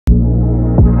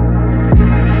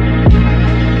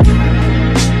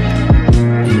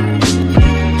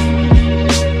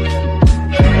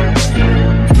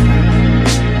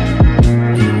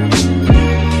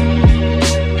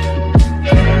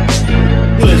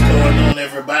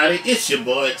everybody, it's your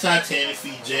boy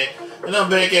TitanicFeet Jack, and I'm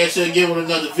back at you again with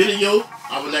another video.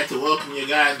 I would like to welcome you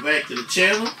guys back to the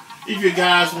channel. If you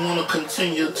guys want to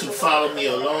continue to follow me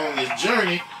along this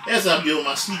journey as I build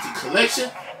my sneaker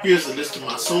collection, here's a list of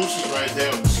my socials right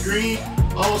there on the screen.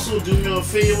 Also, do me a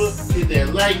favor, hit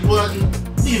that like button,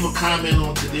 leave a comment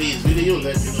on today's video,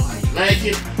 let me know how you like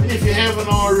it, and if you haven't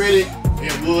already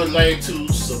and would like to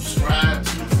subscribe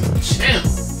to the channel.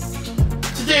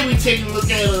 Today we take a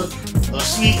look at a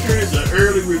sneaker. It's an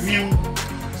early review.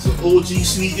 It's an OG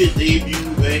sneaker,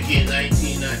 debuted back in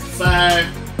 1995.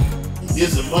 It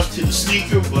isn't much to the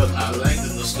sneaker, but I like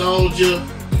the nostalgia.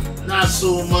 Not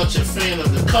so much a fan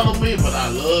of the colorway, but I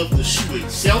love the shoe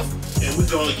itself, and we're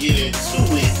gonna get into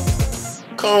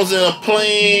it. Comes in a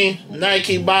plain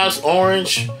Nike box,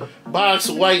 orange box,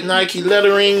 white Nike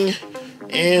lettering,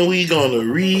 and we're gonna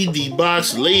read the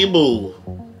box label.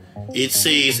 It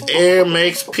says Air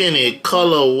Max Penny,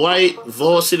 color white,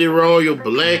 varsity royal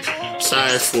black,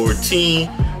 size 14.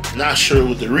 Not sure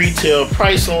what the retail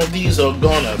price on these are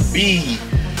gonna be.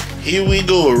 Here we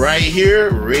go, right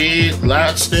here, red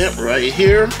lot stamp right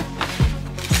here.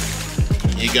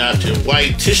 You got your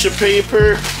white tissue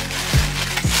paper.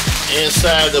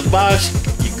 Inside the box,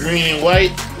 your green and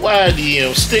white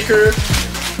YDM sticker.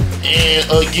 And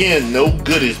again, no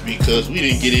goodies because we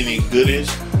didn't get any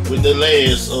goodies with the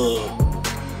last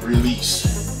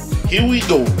release. Here we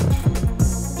go.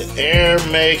 The Air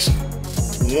Max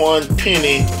 1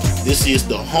 Penny. This is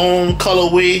the home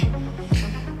colorway,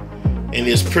 and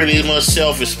it's pretty much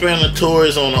self-explanatory.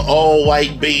 It's on an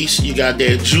all-white base. You got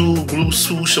that jewel blue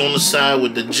swoosh on the side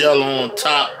with the gel on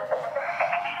top.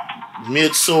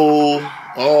 Midsole,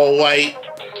 all white.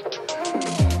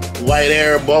 White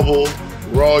air bubble.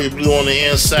 Royal blue on the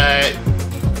inside.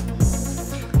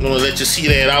 I'm gonna let you see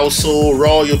that outsole,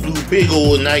 royal blue, big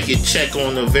old Nike check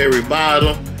on the very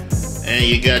bottom. And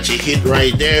you got your hit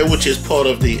right there, which is part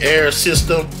of the air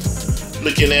system.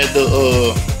 Looking at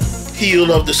the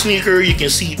heel of the sneaker, you can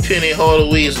see Penny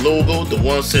Hardaway's logo, the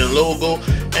 1 cent logo.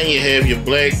 And you have your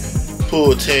black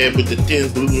pull tab with the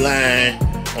thin blue line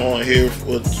on here,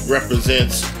 which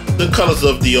represents the colors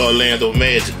of the Orlando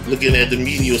Magic. Looking at the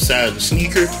medial side of the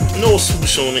sneaker, no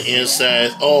swoosh on the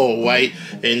inside, all white,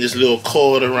 and this little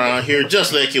cord around here,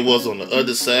 just like it was on the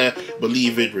other side.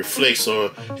 Believe it reflects or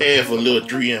have a little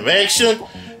 3M action.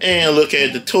 And look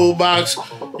at the toe box,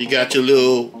 you got your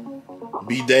little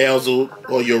bedazzled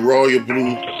or your royal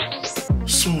blue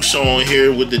swoosh on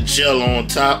here with the gel on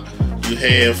top. You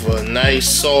have a nice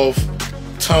soft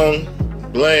tongue,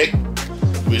 black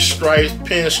with stripes,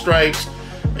 pinstripes.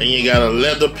 And you got a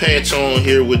leather patch on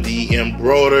here with the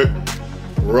embroidered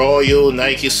royal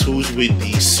Nike swoosh with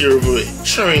the silver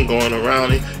trim going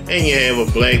around it. And you have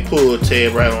a black pull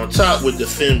tab right on top with the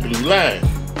thin blue line.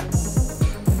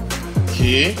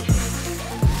 Okay.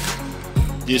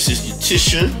 This is your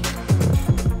tissue.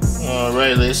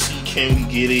 Alright, let's see. Can we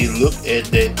get a look at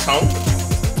that tongue?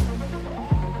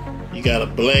 You got a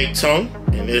black tongue.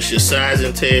 And there's your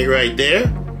sizing tag right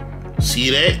there.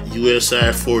 See that? US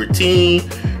size 14.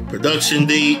 Production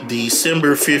date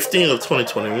December 15th of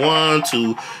 2021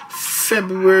 to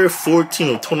February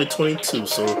 14th of 2022.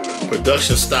 So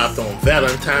production stopped on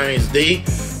Valentine's Day.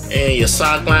 And your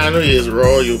sock liner is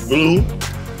royal blue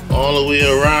all the way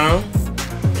around.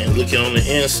 And looking on the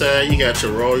inside, you got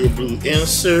your royal blue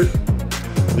insert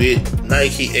with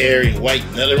Nike Air and white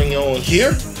lettering on here.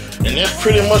 And that's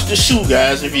pretty much the shoe,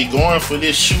 guys. If you're going for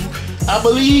this shoe, I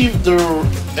believe the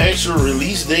actual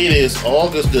release date is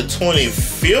August the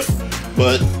 25th,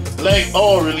 but like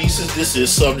all releases, this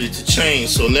is subject to change.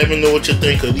 So let me know what you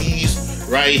think of these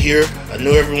right here. I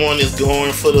know everyone is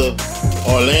going for the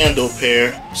Orlando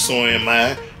pair, so am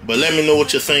I. But let me know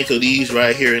what you think of these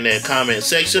right here in that comment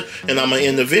section, and I'm gonna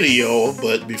end the video.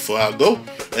 But before I go,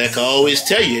 like I always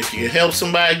tell you, if you help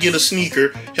somebody get a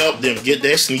sneaker, help them get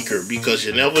that sneaker, because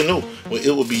you never know when it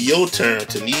will be your turn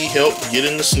to need help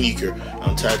getting the sneaker.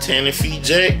 I'm TitanicFeet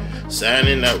Jack,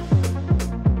 signing out.